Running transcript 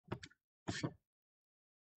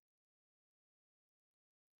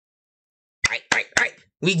Right.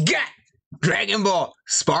 We got Dragon Ball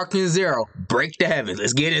Sparking Zero. Break the heavens.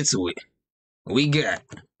 Let's get into it. We got.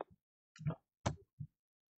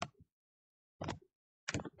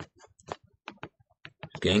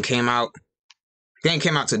 Game came out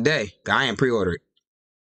today. I ain't pre-order it.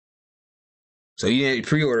 So you didn't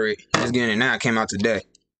pre-order it. Just getting it now. It came out today.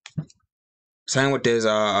 Same with this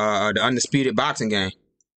the Undisputed boxing game.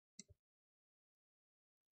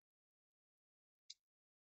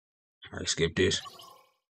 Alright, skip this.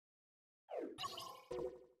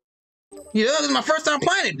 Yeah, this is my first time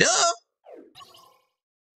playing it, duh.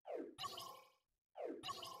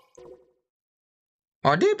 Oh,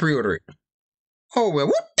 I did pre-order it. Oh well,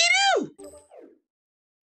 what did you do?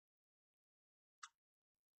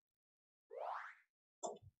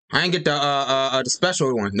 I didn't get the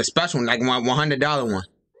special one. The special one, like $100 one.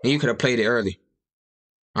 And you could have played it early.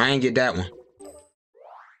 I ain't get that one.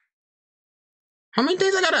 How many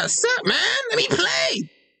things I gotta accept, man? Let me play.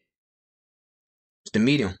 It's the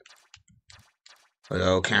medium.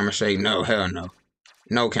 Oh, camera shake? No, hell no.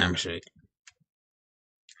 No camera shake.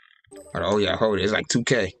 Oh yeah, hold it. It's like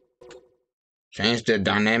 2K. Change the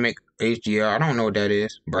dynamic HDR. I don't know what that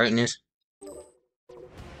is. Brightness.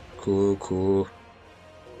 Cool.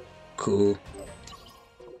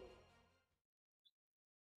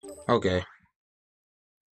 Okay.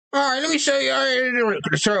 Alright, let me show you the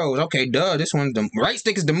controls. Okay, duh. This one's the right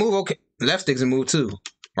stick is the move. Okay. Left stick is the move too.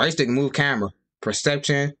 Right stick move camera.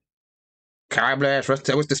 Perception. Kai blast.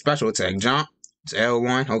 What's the special attack? Jump. It's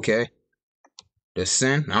L1. Okay.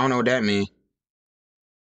 Descent. I don't know what that means.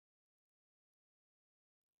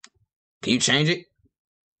 Can you change it?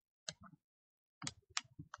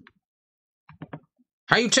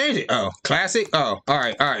 How you change it? Oh, classic? Oh,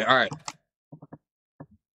 alright.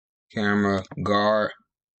 Camera, guard,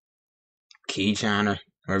 key counter,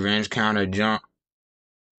 revenge counter, jump.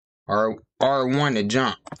 R1 to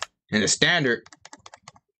jump. And the standard,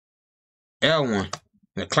 L1.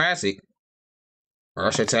 The classic,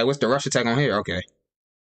 rush attack. What's the rush attack on here? Okay.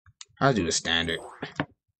 I'll do the standard.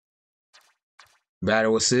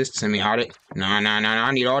 Battle assist, send me audit. No,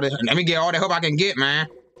 I need all this. Let me get all the help I can get, man.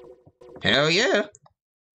 Hell yeah.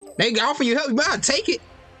 They offer you help, you better take it. You know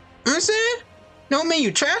what I'm saying? Don't mean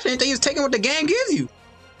you trash anything, you're taking what the game gives you.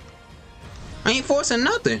 I ain't forcing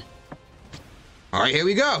nothing. Alright, here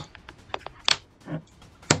we go.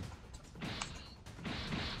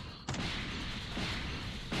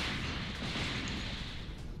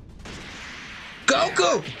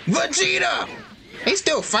 Goku! Vegeta! They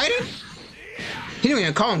still fighting? He don't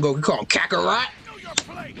even call him Goku, he call him Kakarot.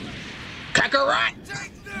 Kakarot!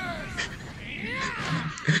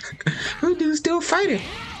 Who dude's still fighting?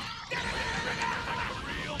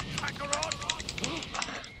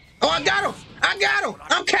 Oh, I got him!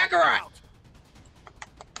 I'm Kakarot!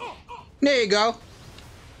 There you go.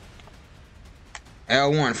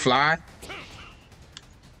 L1 fly.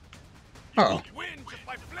 Oh.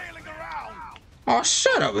 Oh,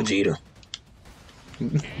 shut up, Vegeta.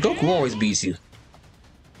 Goku always beats you.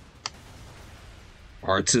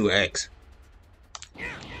 R2X. Then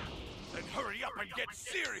hurry up and get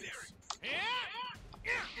serious.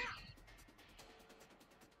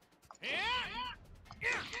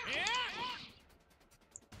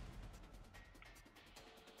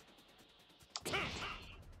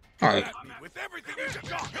 Alright. With everything you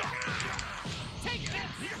got.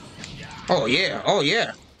 Oh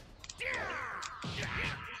yeah.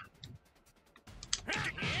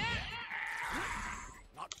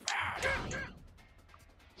 Not bad.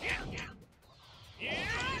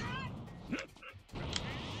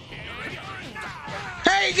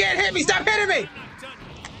 Hey, you can't hit me! Stop hitting me!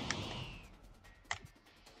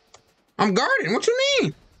 I'm guarding. What you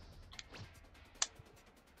mean?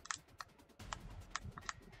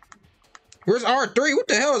 Where's R3? What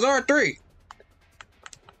the hell is R3?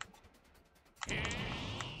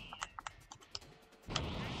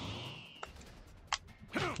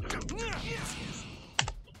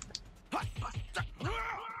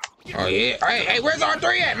 Oh yeah. Hey, where's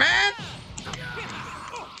R3 at, man?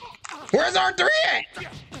 Where's R3 at?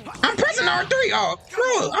 I'm pressing R3. Oh,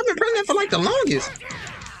 bro, I've been pressing it for like the longest.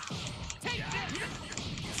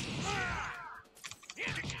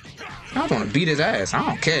 I just want to beat his ass. I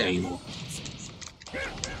don't care anymore.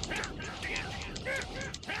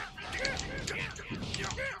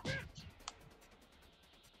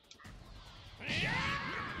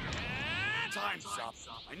 Time's up.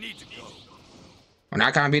 I need to go. When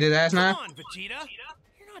I can't beat his ass now? Come on, Vegeta.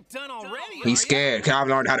 You're not done already. He's scared because I've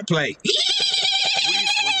learned how to play. Whis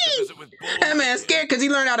wanted to visit with Bulma. That man's scared because he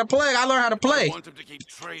learned how to play. I learned how to I play. want him to keep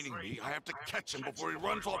training me, I have to catch him before he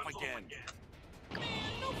runs off again. Man,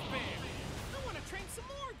 no fair. I want to train some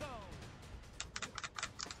more, though.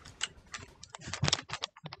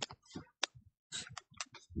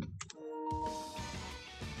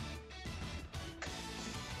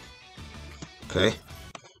 Okay.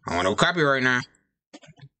 I want no copyright now.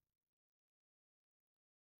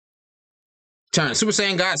 Turn Super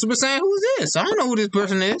Saiyan God. Super Saiyan? Who's this? I don't know who this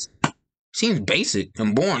person is. Seems basic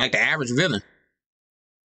and boring, like the average villain.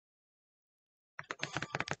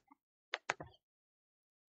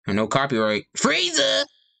 And no copyright. Frieza!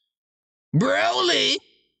 Broly!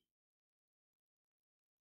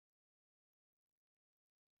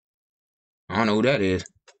 I don't know who that is.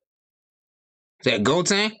 Is that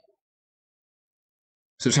Goten?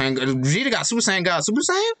 Super Saiyan. Vegeta got Super Saiyan God. Super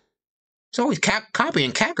Saiyan? It's always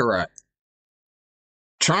copying Kakarot.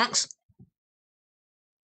 Trunks?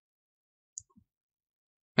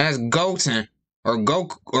 That's Goten. Or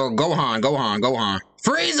Gohan.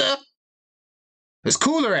 Frieza! Where's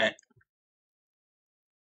Cooler at?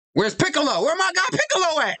 Where's Piccolo? Where my guy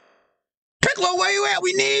Piccolo at? Piccolo, where you at?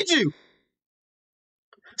 We need you!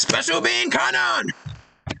 Special Being Kanon!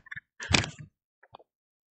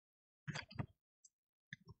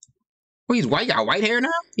 Oh, he's white. Got white hair now?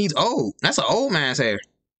 He's old. That's an old man's hair.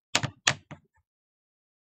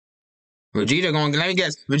 Vegeta gonna, let me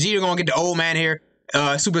guess, Vegeta gonna get the old man hair,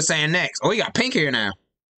 Super Saiyan next. Oh, he got pink hair now.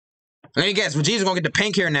 Let me guess, Vegeta's gonna get the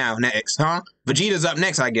pink hair now next, huh? Vegeta's up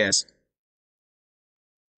next, I guess.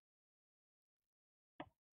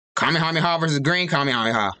 Kamehameha versus Green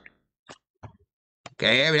Kamehameha.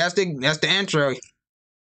 Okay, that's the intro.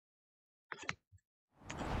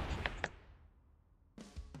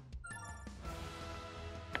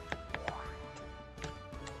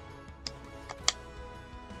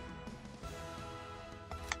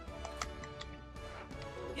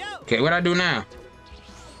 Okay, what I do now?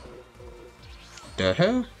 The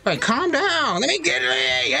hell? Hey, calm down. Let me get it.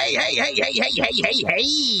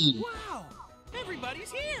 Hey. Wow,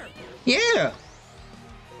 everybody's here. Yeah.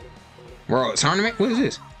 World tournament? What is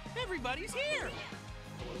this? Everybody's here.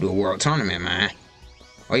 Do a world tournament, man.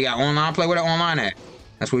 Oh, you got online play? Where the online at?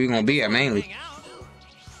 That's where we gonna be at mainly. Hang out.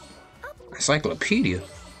 Encyclopedia.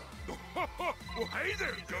 Well, hey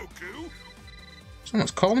there, Goku.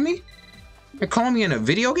 Someone's calling me? They're calling me in a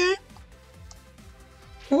video game?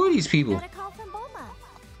 Who are these people? Got a call from Bulma.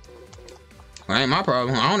 Well, ain't my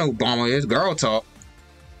problem. I don't know who Bulma is. Girl talk.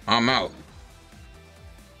 I'm out.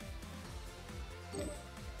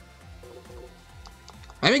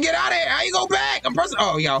 Let me get out of here. How you go back? I'm pressing.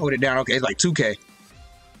 Oh, y'all hold it down. Okay, it's like 2K.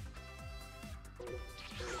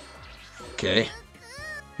 Okay.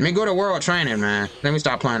 Let me go to World Training, man. Let me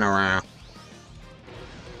stop playing around.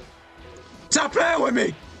 Stop playing with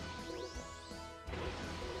me!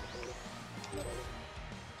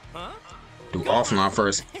 Huh? Do offline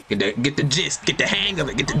first. Get the gist. Get the hang of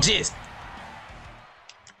it. Get the gist.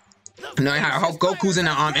 You know how Goku's in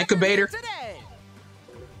the incubator?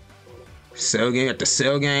 Cell game. You got the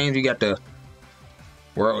Cell games. You got the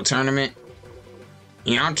World Tournament.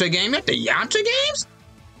 Yamcha game. You got the Yamcha games?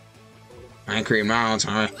 I ain't creating my own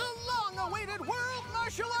time. The long-awaited World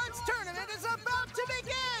Martial Arts Tournament is about to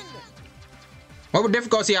begin! What would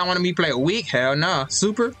difficulty I want me to play? Weak? Hell no.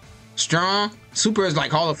 Super? Strong? Super is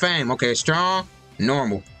like Hall of Fame. Okay, strong?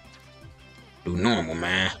 Normal. Do normal,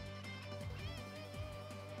 man.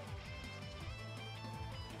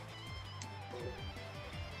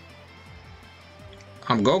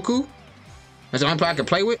 I'm Goku? That's the only player I can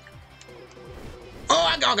play with?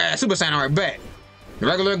 Oh, okay, Super Saiyan, alright, bet.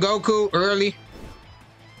 Regular Goku, early.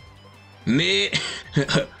 Mid.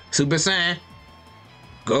 Super Saiyan.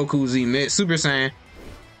 Goku Z mid. Super Saiyan.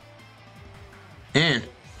 And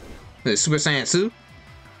this Super Saiyan 2.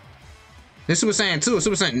 This Super Saiyan 2 or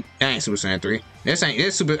Super Saiyan. That ain't Super Saiyan 3.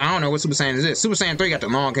 This Super. I don't know what Super Saiyan is this. Super Saiyan 3 got the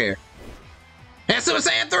long hair. That's Super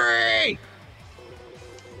Saiyan 3!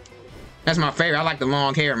 That's my favorite. I like the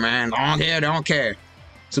long hair, man. Long hair, don't care.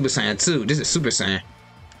 Super Saiyan 2. This is Super Saiyan.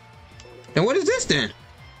 Then what is this then?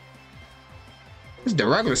 This is the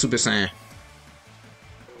regular Super Saiyan.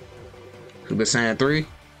 Super Saiyan 3.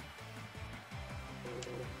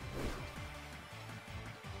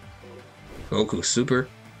 Goku Super.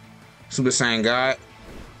 Super Saiyan God.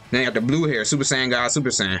 Then you got the blue hair. Super Saiyan God, Super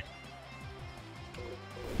Saiyan.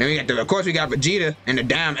 Then we got of course we got Vegeta and the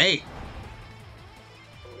damn 8.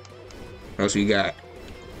 What else we got?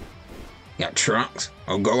 We got Trunks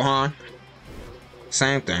or Gohan.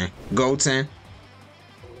 Same thing. Goten.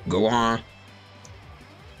 Gohan.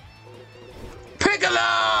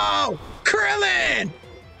 Piccolo! Krillin!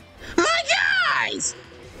 My guys!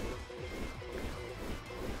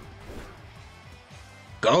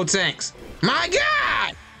 Go Tanks. My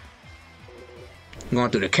God! Going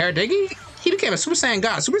through the character. He became a Super Saiyan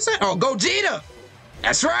God. Super Saiyan. Oh, Gogeta!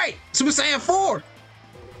 That's right! Super Saiyan 4!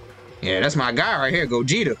 Yeah, that's my guy right here,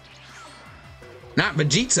 Gogeta. Not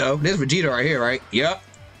Vegito. This Vegeta right here, right? Yup.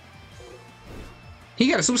 He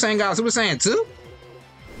got a Super Saiyan God, Super Saiyan 2?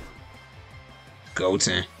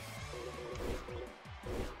 Goten.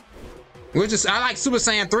 I like Super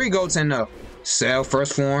Saiyan 3 Goten though. Cell,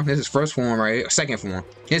 first form. This is first form right here. Second form.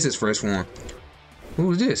 This is first form.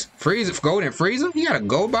 Who's this? Frieza, Golden Frieza? He got a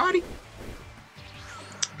gold body?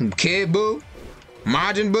 Kid Buu.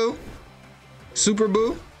 Majin Buu. Super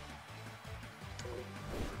Buu.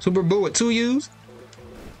 Super Buu with 2 U's.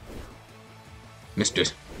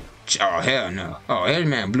 Mr. Oh, hell no. Oh, every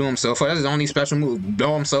man blew himself up. That's his only special move.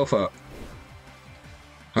 Blow himself up.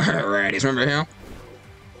 Alright, remember him?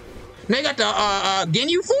 They got the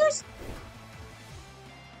Ginyu Force?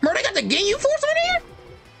 Bro, they got the Ginyu Force on here?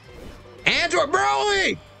 Android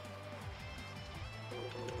Broly!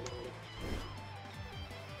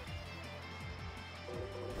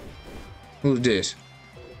 Who's this?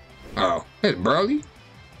 Oh, it's Broly?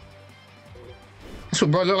 That's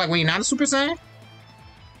what Broly look like when you're not a Super Saiyan?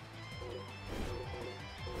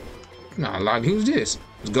 Nah, like, who's this?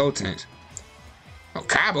 It's Gotenks. Oh,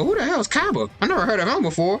 Kaiba? Who the hell is Kaiba? I never heard of him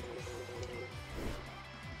before.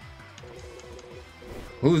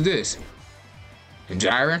 Who's this?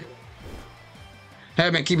 Jiren?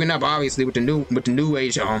 Haven't been keeping up, obviously, with the new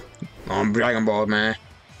age Dragon Ball, man.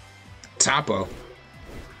 Toppo.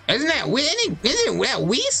 Isn't that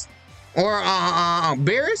Whis? Or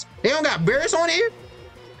Beerus? They don't got Beerus on here?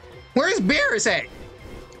 Where's Beerus at?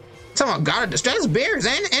 Talking about God of Destruction. Beerus,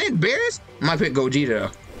 ain't it Beerus? I might pick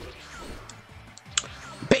Gogeta.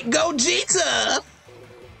 Pick Gogeta!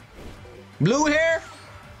 Blue hair?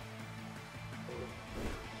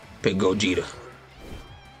 Pick Gogeta.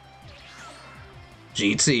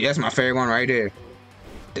 GT, that's my favorite one right there.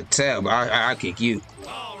 The tail, but I'll kick you.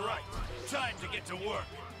 All right, time to get to work.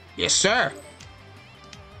 Yes, sir.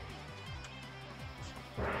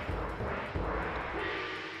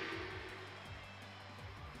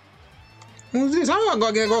 Who's this? I'm gonna go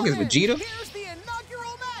against Vegeta. Here's the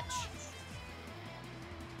inaugural match.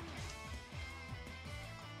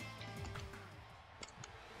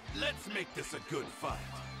 Let's make this a good fight.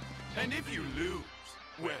 And if you lose,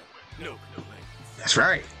 well, no complaints. That's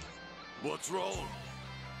right. What's wrong?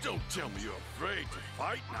 Don't tell me you're afraid to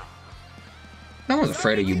fight now. No one's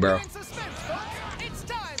afraid of you, bro. It's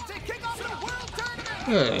time to kick off the world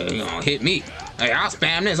tournament. You gonna hit me? Hey, I'll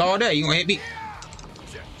spam this all day. You gonna hit me?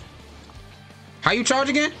 How you charge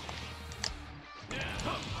again?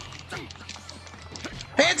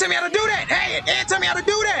 Hey, tell me how to do that. Hey, tell me how to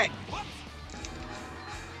do that.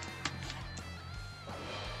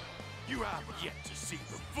 You have yet to see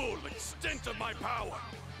the full extent of my power.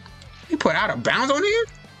 You put out of bounds on here?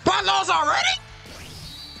 Pot lost already?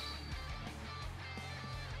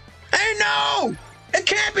 Hey, no! It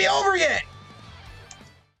can't be over yet.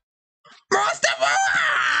 Bro, step over!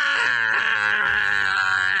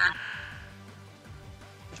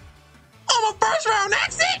 I'm a first round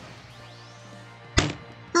exit?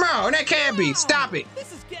 Bro, that can't be. Stop it.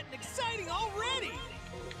 This is getting exciting already.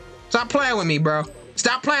 Stop playing with me, bro.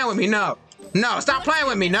 Stop playing with me. No. No, stop playing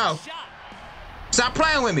with me. No. Stop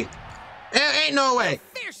playing with me. Ain't no way.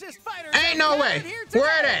 Ain't no way.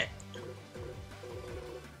 Where it at?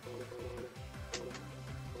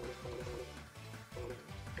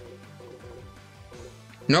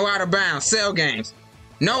 No out of bounds. Cell games.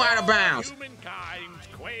 No out of bounds. Humankind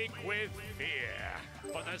quake with fear.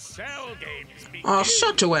 For the Cell games begin. Oh,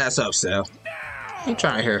 shut your ass up, Cell. I ain't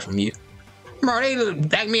trying to hear from you. Bro, they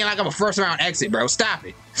act me like I'm a first round exit, bro. Stop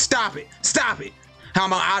it. Stop it. Stop it. How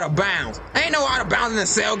am I out of bounds? Ain't no out of bounds in the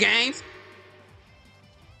Cell games.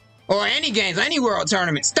 Or any games, or any world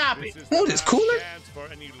tournament. Stop it. Who's this, Cooler? Chance for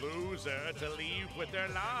any loser to leave with their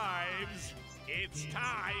lives. It's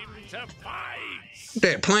time to fight.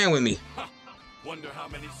 They're playing with me. Wonder how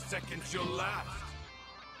many seconds you'll last.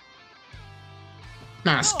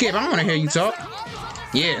 Nah, Skip, I don't want to hear you talk.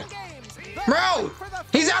 Yeah. Bro,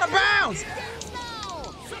 he's out of bounds.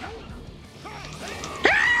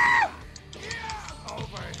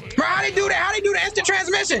 Bro, how they do that? How they do the instant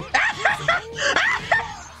transmission?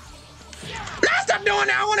 Nah, stop doing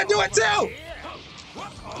that. I want to do it too.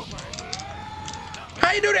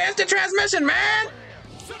 How you do the instant transmission, man?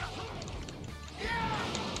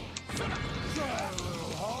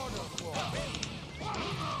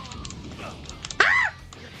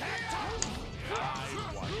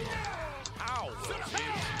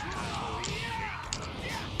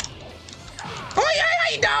 Oh yeah,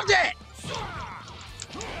 he dodged that.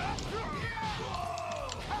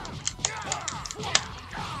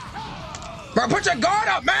 Bro, put your guard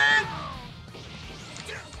up, man!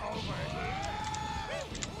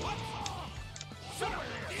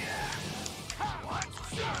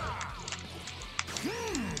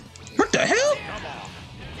 What the hell?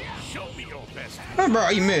 Show me your best. Oh, bro,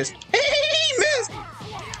 he missed. He missed!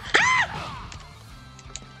 Ah!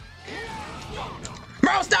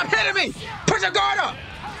 Bro, stop hitting me! Put your guard up!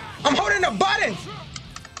 I'm holding the button!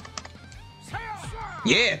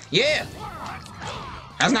 Yeah, yeah.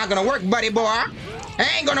 That's not gonna work, buddy boy. It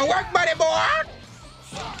ain't gonna work, buddy boy.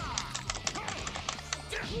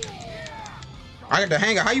 I got the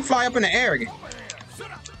hanger. How you fly up in the air again?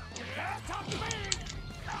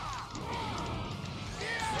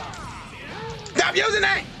 Stop using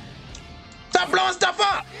that! Stop blowing stuff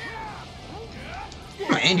up! I'm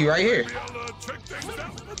gonna end you right here.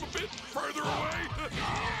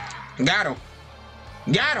 Got him.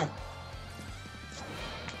 Got him.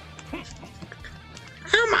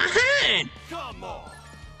 How my hand? Come on.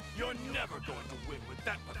 You're never going to win with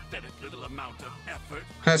that pathetic little amount of effort.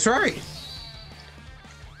 That's right.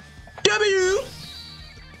 W.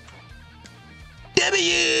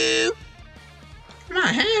 W. My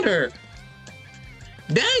hand hurt.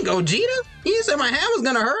 Dang, Gogeta. You said my hand was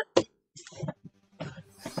gonna hurt.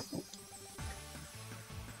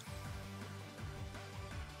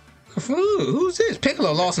 Ooh, who's this?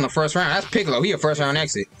 Piccolo lost in the first round. That's Piccolo. He a first round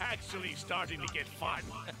exit. Actually starting to get fun.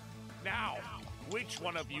 Now, which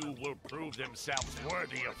one of you will prove themselves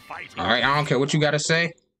worthy of fighting? All right, I don't care what you gotta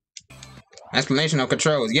say. Explanation of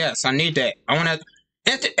controls. Yes, I need that. I want to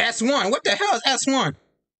enter S1. What the hell is S1?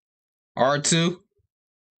 R2.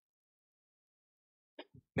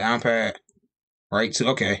 Down pad. Right 2.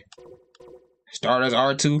 Okay. Start as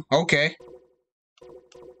R2. Okay.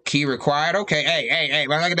 Key required. Okay. Hey.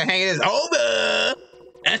 When I look at the hang of this. Over.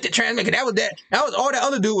 Instant transmission. That was all that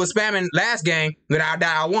other dude was spamming last game that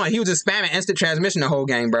I won. He was just spamming instant transmission the whole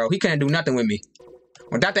game, bro. He couldn't do nothing with me.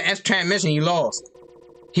 Without the instant transmission, he lost.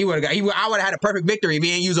 I would have had a perfect victory if he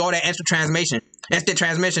didn't use all that instant transmission.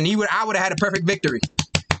 I would have had a perfect victory.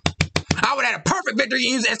 I would have had a perfect victory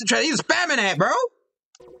and use instant transmission. He was spamming that, bro.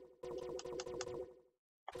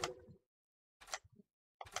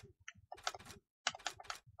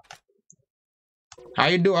 How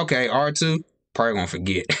you do? Okay, R2. Probably gonna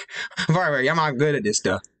forget. Alright, I'm not good at this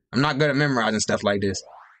stuff. I'm not good at memorizing stuff like this.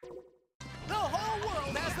 The whole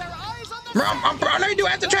world has their eyes on the Bro, let me do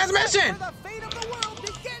instant transmission. The fate of the world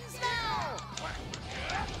begins now.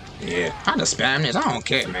 Yeah, I just spam this. I don't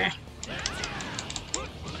care, man.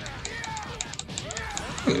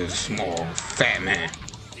 Look at this small, fat man.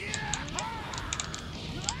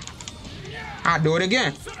 I'll do it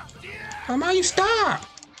again. Come on, you stop.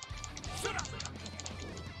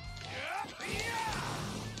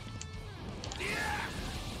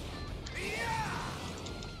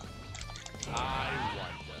 I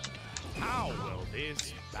wonder, how will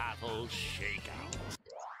this battle shake out?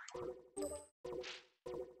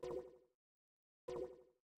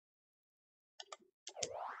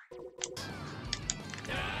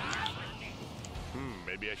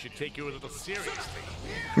 Maybe I should take you a little seriously.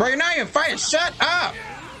 Bro, you're not even fighting. Shut up.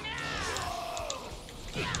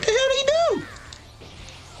 What the hell did he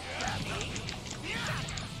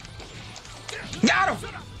do? Got him.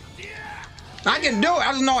 I can do it.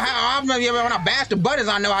 I just know how. When I bash the buttons,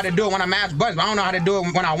 I know how to do it when I mash buttons, but I don't know how to do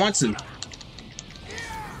it when I want to. You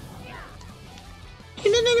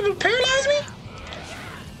this nigga just paralyze me?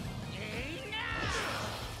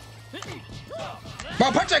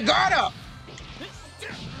 Bro, put your guard up.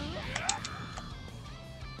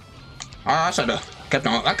 Oh, I should have kept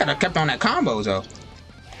on. I could have kept on that combos though.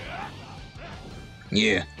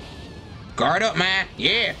 Yeah. Guard up, man.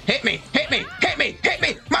 Yeah. Hit me. Hit me. Hit me. Hit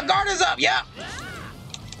me. My guard is up. Yep.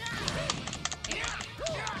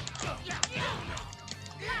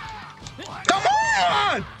 Come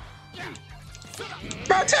on.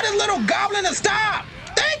 Bro, tell this little goblin to stop.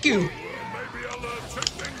 Thank you.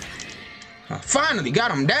 Finally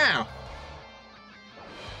got him down.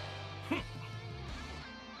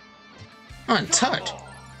 Untouched.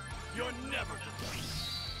 You're never defeated.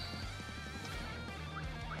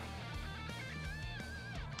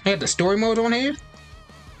 I got the story mode on here.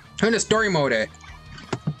 Where's the story mode at?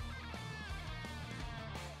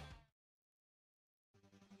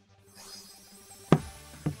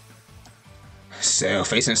 Cell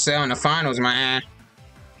facing Cell in the finals, man.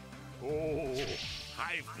 Oh,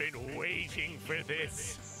 I've been waiting for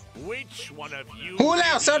this. Which one of you? Who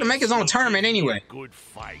allowed Cell to make his own tournament anyway? Good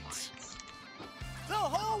fight. The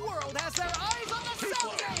whole world has their eyes on the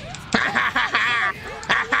Cell game.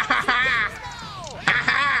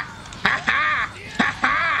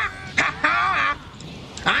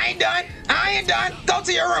 I ain't done. I ain't done. Go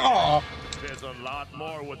to your room. Oh. There's a lot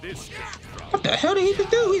more with this came from. What the hell did he just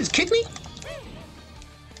do? He just kicked me?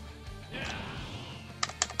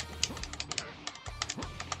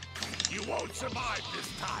 You won't survive this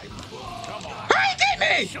time. Come on. How he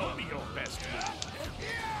get me? Show me your best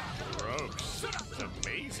move. Gross. It's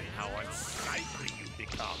amazing how unsightly you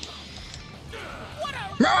become.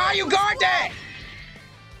 Bro, how you guard that?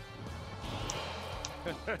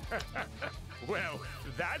 Well,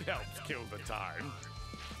 that helps kill the time.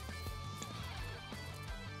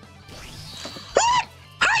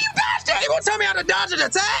 How you dodge that? You gonna tell me how to dodge an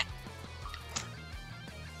attack?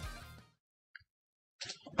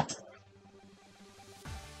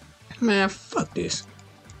 Man, fuck this.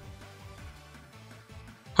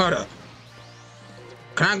 Hold up.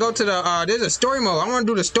 Can I go to the, there's a story mode. I want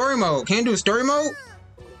to do the story mode. Can you do the story mode?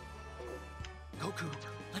 Goku,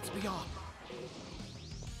 let's be off.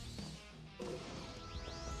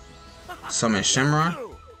 Summon Shenron?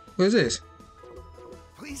 What is this?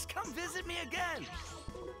 Please come visit me again.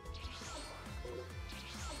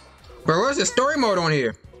 Bro, where's the story mode on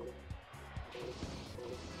here?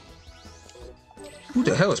 Who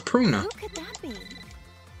the hell is Pruna? Who could that be?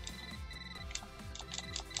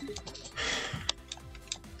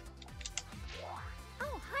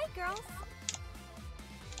 Oh, hi, girls.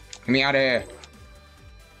 Get me out of here.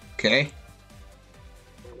 Okay.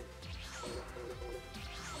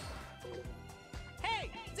 Hey,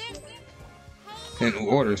 Zin. Send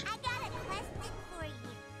orders. I got a question for you.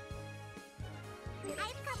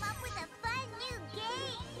 I've come up with a fun new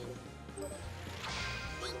game.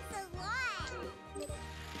 Thanks a lot.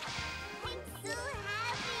 I'm so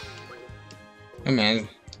happy. Hey man,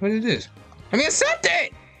 what is this? I mean, accept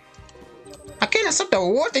it! I can't accept the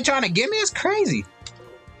award they're trying to give me. It's crazy.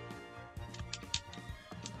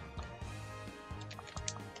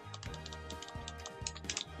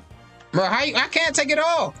 Bro, how you, I can't take it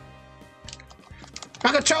off.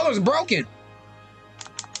 My controller's broken.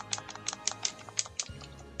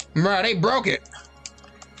 Bro, they broke it.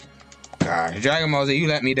 God, Dragon Ball Z, you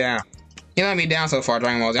let me down. You let me down so far,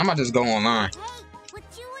 Dragon Ball Z. I'm about to just go online. Hey, what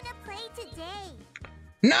you wanna play today?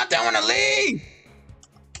 Nothing, I wanna leave.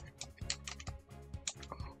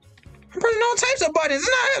 I'm pressing all types of buttons. It's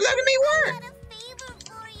not letting me I work. got a favor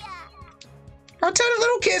for ya. Bro, tell the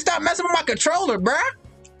little kid stop messing with my controller, bruh.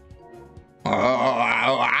 Oh,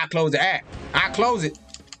 I close the app. I close it.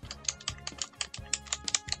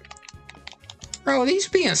 Bro, these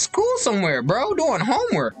be in school somewhere, bro, doing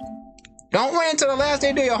homework. Don't wait until the last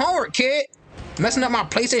day to do your homework, kid. Messing up my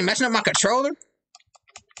PlayStation, messing up my controller.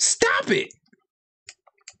 Stop it.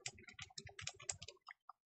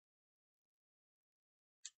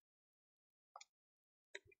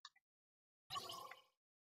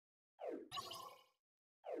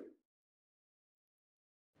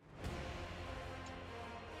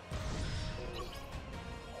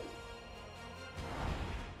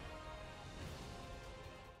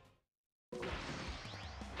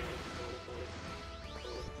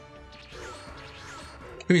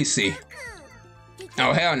 Let me see.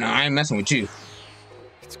 Oh, hell no, I ain't messing with you.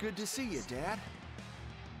 It's good to see you, Dad.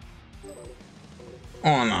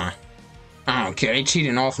 Online. I don't care. They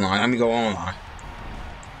cheating offline. Let me go online.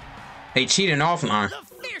 They cheating offline.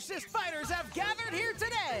 The fiercest fighters have gathered here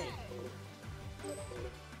today.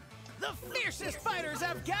 The fiercest fighters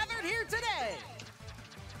have gathered here today.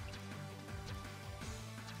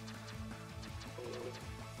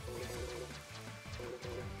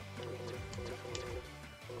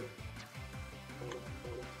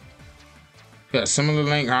 Yeah, similar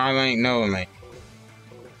link, high link, no link.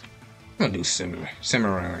 I'm gonna do similar.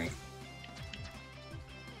 Similar link.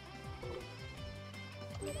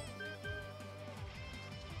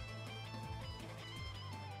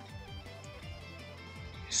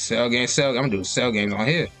 Cell game, cell. I'm gonna do cell games on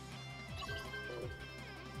here.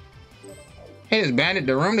 Hey, disbanded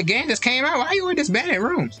the room. The game just came out. Why you in disbanded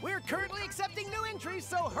rooms? We're currently accepting new entries,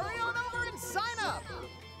 so hurry on over and sign up.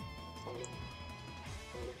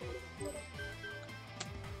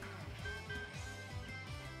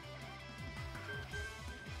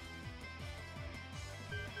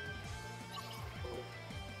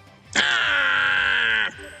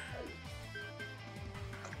 Ah!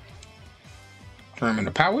 Tournament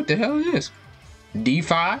of Power. What the hell is this?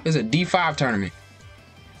 D5? It's a D5 tournament.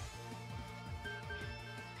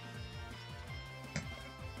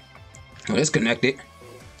 Oh, it's connected.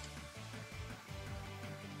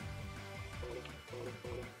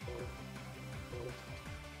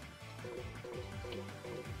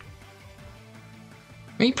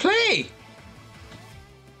 Let me play.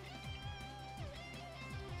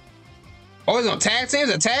 Oh, it's on tag team?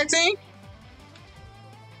 It's a tag team?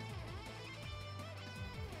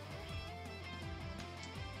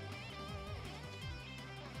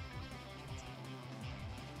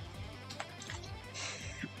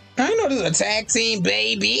 I know this is a tag team,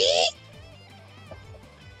 baby.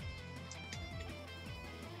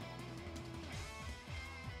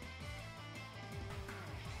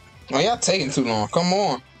 Oh, y'all taking too long. Come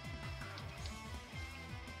on.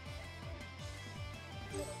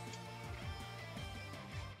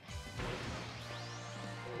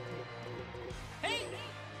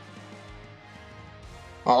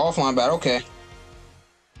 Oh, offline battle. Okay.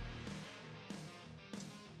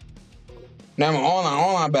 Now I'm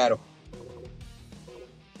online battle.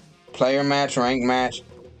 Player match, rank match.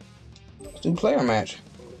 Let's do player match.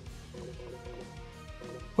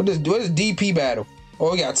 What is DP battle?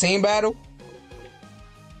 Oh, we got team battle?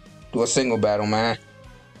 Do a single battle, man.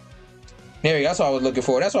 There you go. That's what I was looking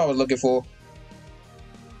for. That's what I was looking for.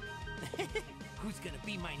 Who's gonna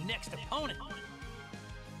be my next opponent?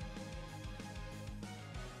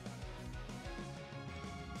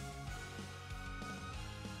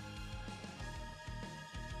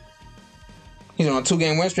 He's on a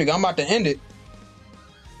 2-game win streak. I'm about to end it.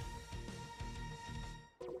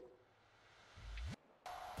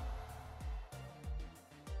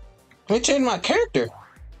 Let me change my character.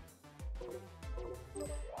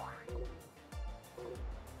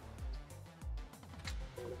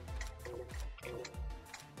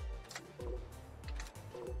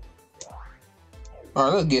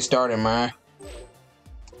 Alright, let's get started, man.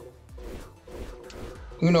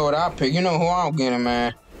 You know what I pick. You know who I'm getting,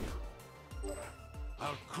 man.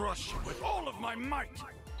 I'll crush you with all of my might.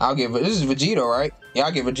 I'll give it. This is Vegito, right? Yeah,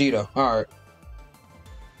 I'll give Vegito. Alright.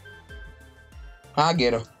 I'll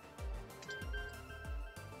get him.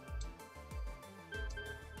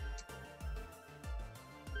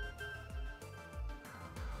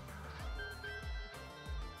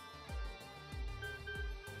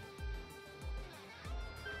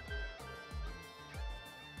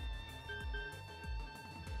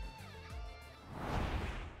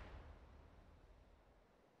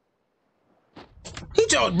 He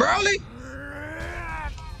chose Broly?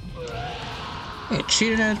 You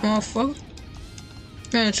cheated ass motherfucker.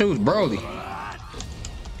 Man, chose Broly.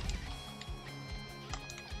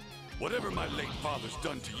 Whatever my late father's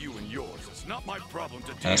done to you and yours, it's not my problem to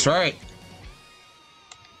deal. That's right.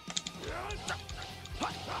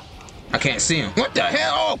 I can't see him. What the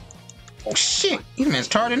hell? Oh, oh shit. This man's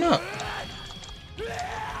charging up.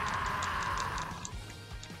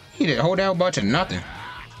 He did a whole damn bunch of nothing.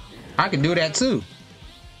 I can do that too.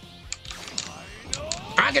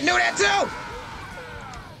 I can do that too!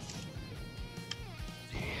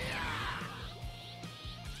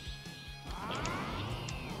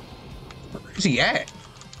 Where's he at?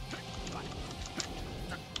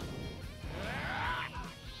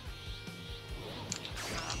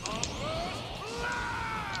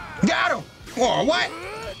 Got him! Oh, what?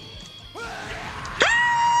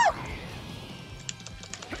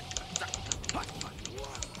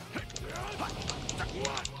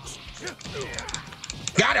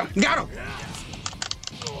 Got him! Got him!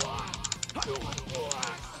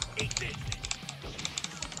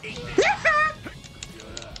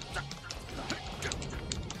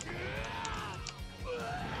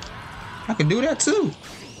 I can do that too.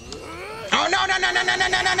 Oh no no no no no no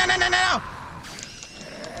no no no no no no!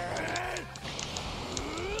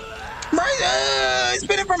 Bryce, he's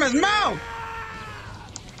spitting from his mouth.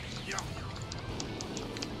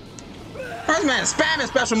 This man spamming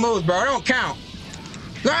special moves, bro. It don't count.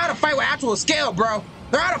 Learn how to fight with actual skill, bro.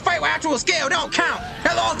 Learn how to fight with actual skill. It don't count.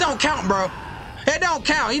 That laws don't count, bro. It don't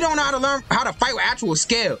count. You don't know how to learn how to fight with actual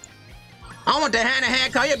skill. I want the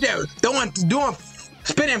hand-to-hand call. You up there doing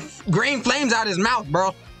spitting green flames out of his mouth,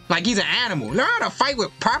 bro. Like he's an animal. Learn how to fight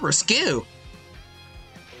with proper skill.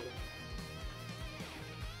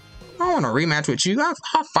 I don't want to rematch with you. I'll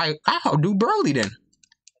fight. I'll do Broly then.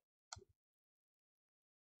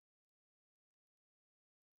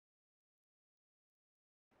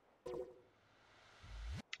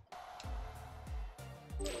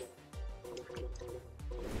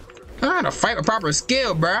 Learn how to fight with proper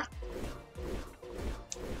skill, bruh.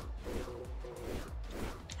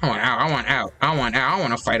 I want out. I want out. I want out. I don't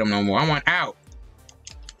want to fight him no more. I want out.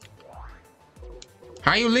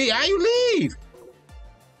 How you leave? How you leave?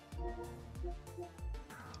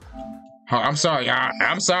 Oh, I'm sorry.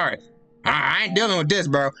 I'm sorry. I ain't dealing with this,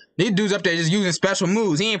 bro. These dudes up there just using special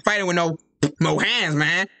moves. He ain't fighting with no hands,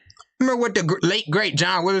 man. Remember what the late great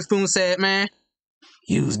John Witherspoon said, man?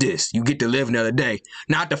 Use this. You get to live another day.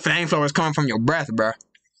 Not the flamethrowers coming from your breath, bro.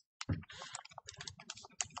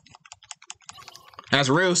 That's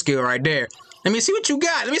real skill right there. Let me see what you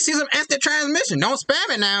got. Let me see some instant transmission. Don't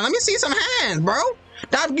spam it now. Let me see some hands, bro.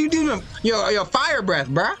 That's you do your fire breath,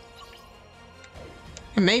 bro.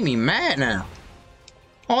 It made me mad now.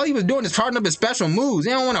 All he was doing is charging up his special moves.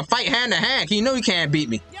 He don't want to fight hand to hand. He know he can't beat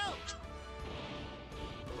me. Yo!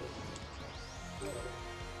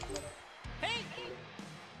 Hey!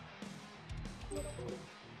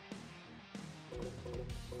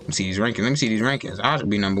 Let me see these rankings. Let me see these rankings. I should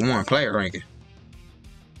be #1 player ranking.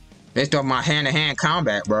 Based off my hand to hand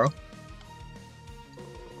combat, bro.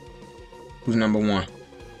 Who's #1?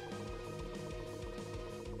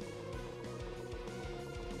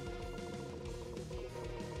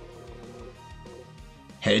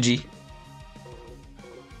 Hedgie.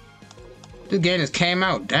 This game just came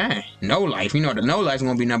out. Dang. No life. You know the no life's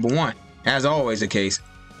gonna be #1. As always the case.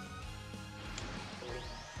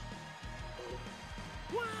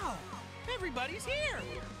 Wow! Everybody's here!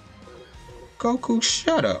 Goku,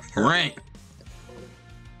 shut up. Rank.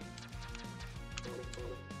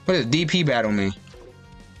 What does DP battle mean?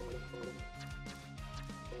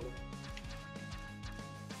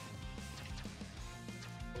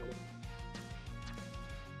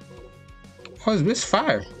 What is this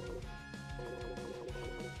fire?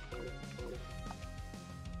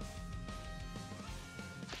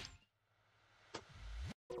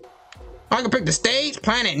 I can pick the stage,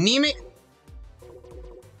 Planet Namek.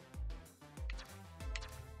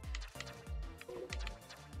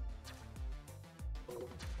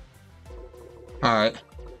 Alright.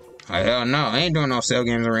 Oh, hell no, I ain't doing no Cell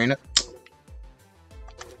Games Arena.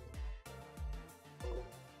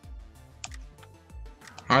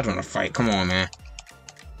 I just want to fight. Come on, man.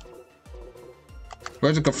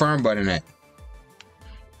 Where's the confirm button at?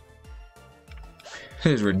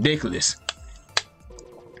 This is ridiculous.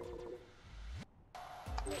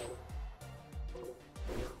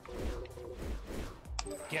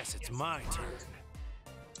 Guess it's my turn.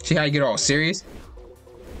 See how you get all serious?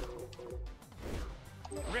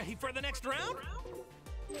 Ready for the next round?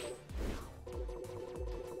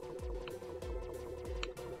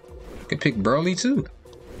 I could pick Broly too.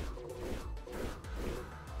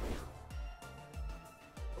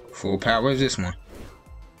 Full power. Where's this one?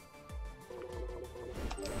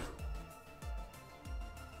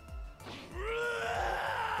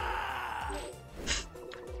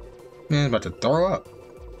 Man, about to throw up.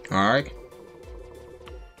 Alright.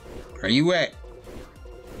 Where you at?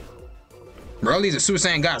 Broly's a Super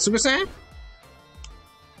Saiyan God. Super Saiyan?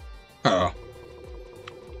 Uh oh.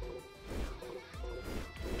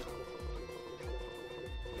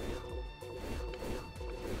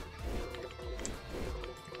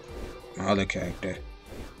 My other character.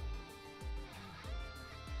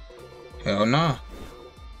 Hell no.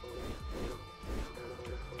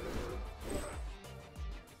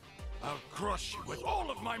 I'll crush you with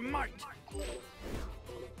all of my might.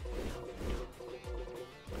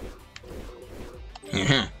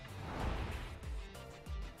 Uh-huh.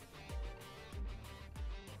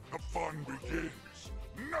 The fun begins.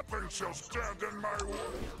 Nothing shall stand in my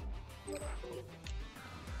way.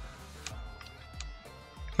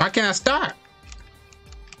 Why can't I start?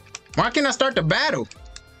 Why can't I start the battle?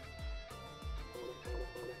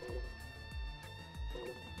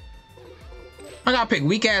 I gotta pick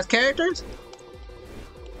weak ass characters?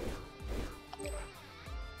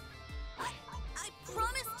 I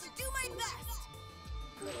promise to do my best.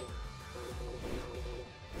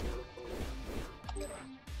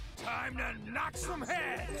 Time to knock some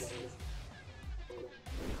heads.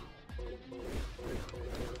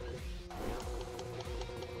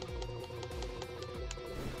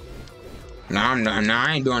 Nah,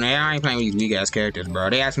 I ain't doing that. I ain't playing with these weak ass characters, bro.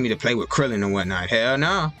 They asked me to play with Krillin and whatnot. Hell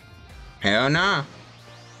no. Hell no.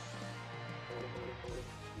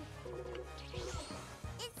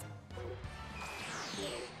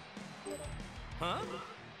 Huh?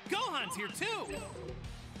 Gohan's here too!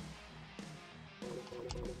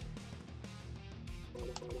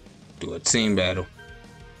 Do a team battle.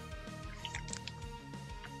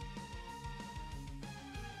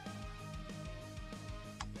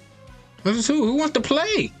 This is who? Who wants to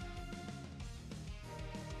play?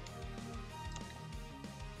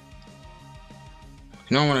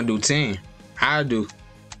 You don't want to do team. I do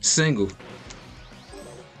single.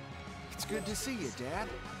 It's good to see you, Dad.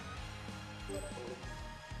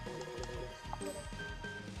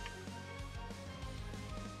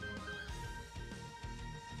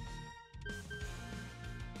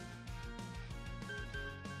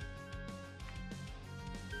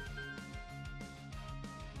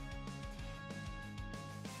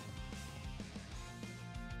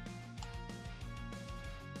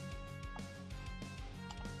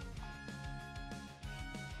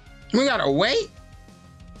 We gotta wait?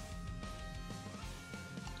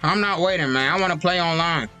 I'm not waiting, man. I want to play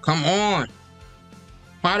online. Come on.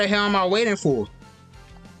 Why the hell am I waiting for?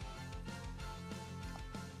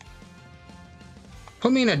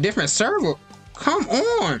 Put me in a different server. Come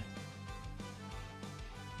on.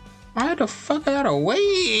 Why the fuck I gotta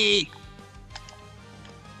wait?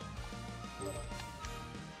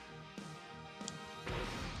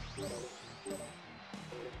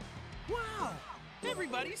 Wow!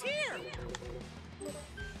 Everybody's here!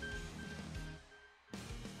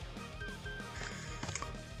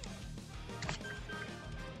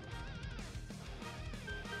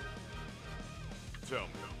 Tell me,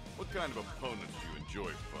 what kind of opponents do you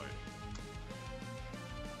enjoy fighting?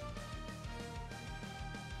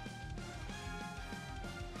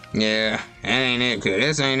 Yeah, that ain't it, cause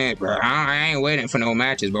this ain't it, bro. I ain't waiting for no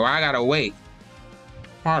matches, bro. I gotta wait.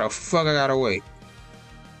 Why the fuck I gotta wait?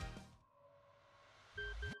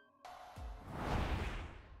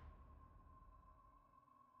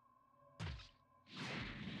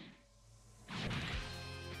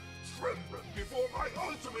 Tremble before my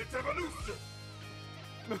ultimate evolution!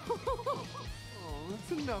 Oh,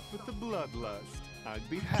 that's enough with the bloodlust. I'd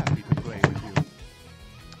be happy to play with you.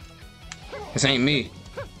 This ain't me.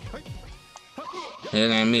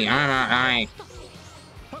 This ain't me. I ain't.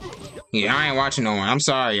 Yeah, I ain't watching no one. I'm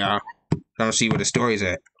sorry, y'all. Don't see where the story's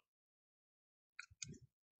at.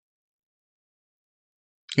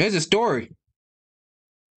 Here's a story.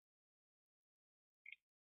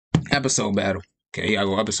 Episode battle. Okay, y'all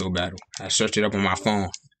go episode battle. I searched it up on my phone.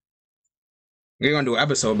 We're gonna do an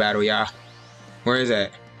episode battle, y'all. Where is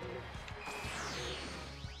that?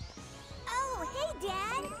 Oh, hey,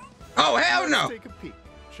 Dad. Oh, hell no! Let's take a peek,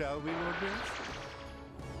 shall we, Lord Bryce?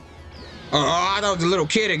 Oh, I thought it was a little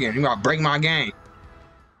kid again. You gotta break my game.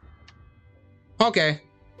 Okay.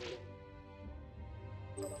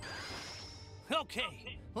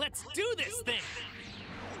 Okay, let's do this thing!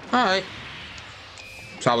 Alright.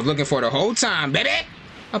 So I was looking for the whole time, baby!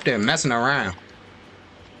 Up there messing around.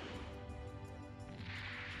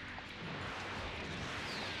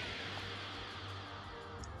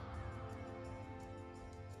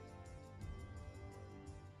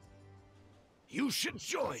 You should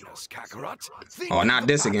join us, Kakarot. Think Oh, of not the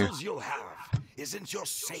this again. battles you'll have. Isn't your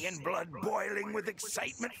Saiyan blood boiling with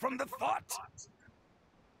excitement from the thought?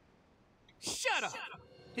 Shut up!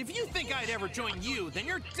 If you think I'd ever join you, then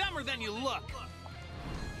you're dumber than you look!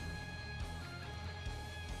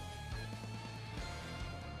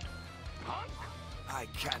 I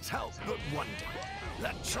can't help but wonder.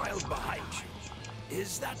 That child behind you,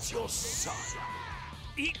 is that your son?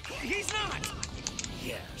 He's not!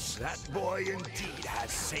 Yes, that boy indeed has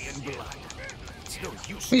Saiyan blood. Till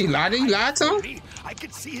you He lied to him? me, I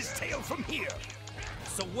could see his tail from here.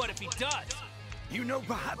 So what if he does? You know,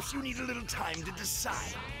 perhaps you need a little time to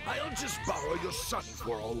decide. I'll just borrow your son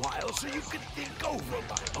for a while so you can think over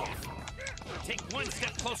my offer. Take one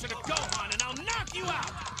step closer to Gohan and I'll knock you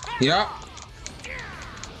out! Yup.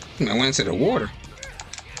 I went into the water.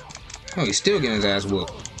 Oh, he's still getting his ass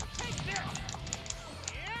whooped.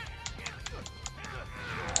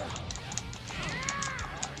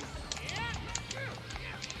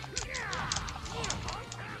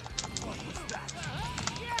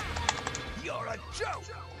 You're a joke!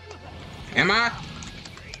 Am I?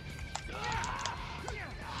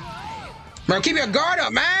 Bro, keep your guard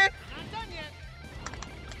up, man!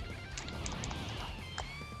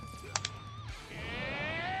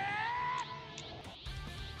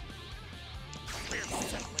 We're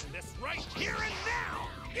settling this right here and now!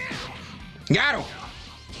 Got him!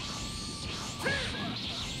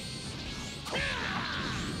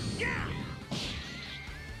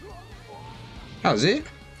 That was it?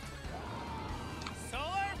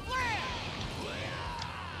 Solar flare!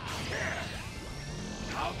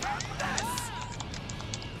 How about this?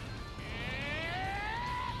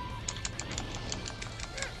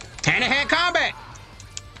 Hand-to-hand combat!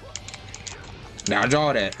 Now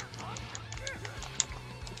draw that.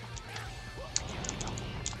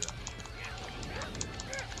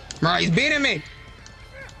 Bro, he's beating me!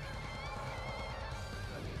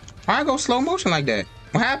 Why I go slow motion like that?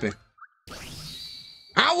 What happened?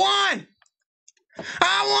 I won!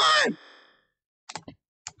 I won!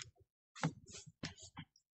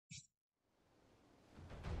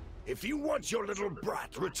 If you want your little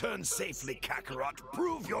brat returned safely, Kakarot,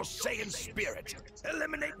 prove your Saiyan spirit.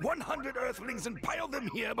 Eliminate 100 Earthlings and pile them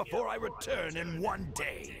here before I return in one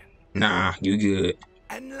day. Nah, you good.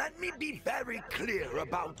 And let me be very clear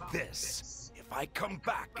about this. If I come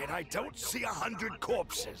back and I don't see 100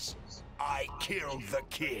 corpses, I killed the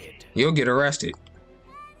kid. You'll get arrested.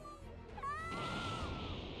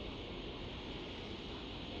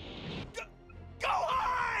 Go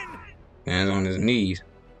on! Hands on his knees.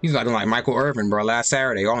 He's looking like Michael Irvin, bro, last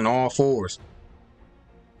Saturday, on all fours.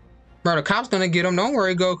 Bro, the cop's gonna get him. Don't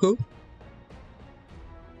worry, Goku.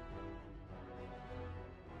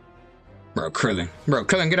 Bro, Krillin. Bro,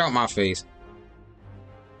 Krillin, get out my face.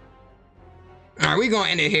 Alright, we gonna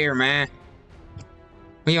end it here, man.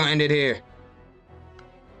 We gonna end it here.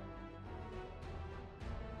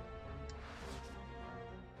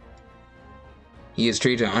 He is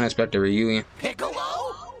treated an unexpected reunion.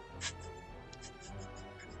 Piccolo?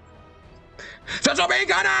 Shut your bean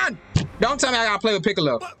gun on! Don't tell me I gotta play with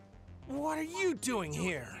Piccolo. What are you doing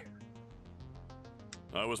here?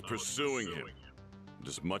 I was pursuing him. And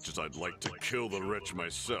as much as I'd like to kill the wretch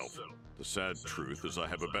myself, the sad truth is I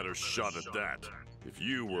have a better shot at that if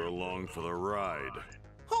you were along for the ride.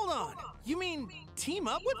 Hold on. You mean team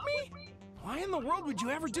up with me? Why in the world would you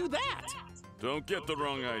ever do that? Don't get the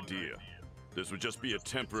wrong idea. This would just be a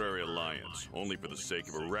temporary alliance, only for the sake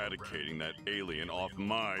of eradicating that alien off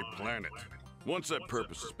my planet. Once that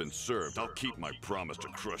purpose has been served, I'll keep my promise to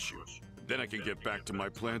crush you. Then I can get back to my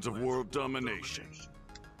plans of world domination.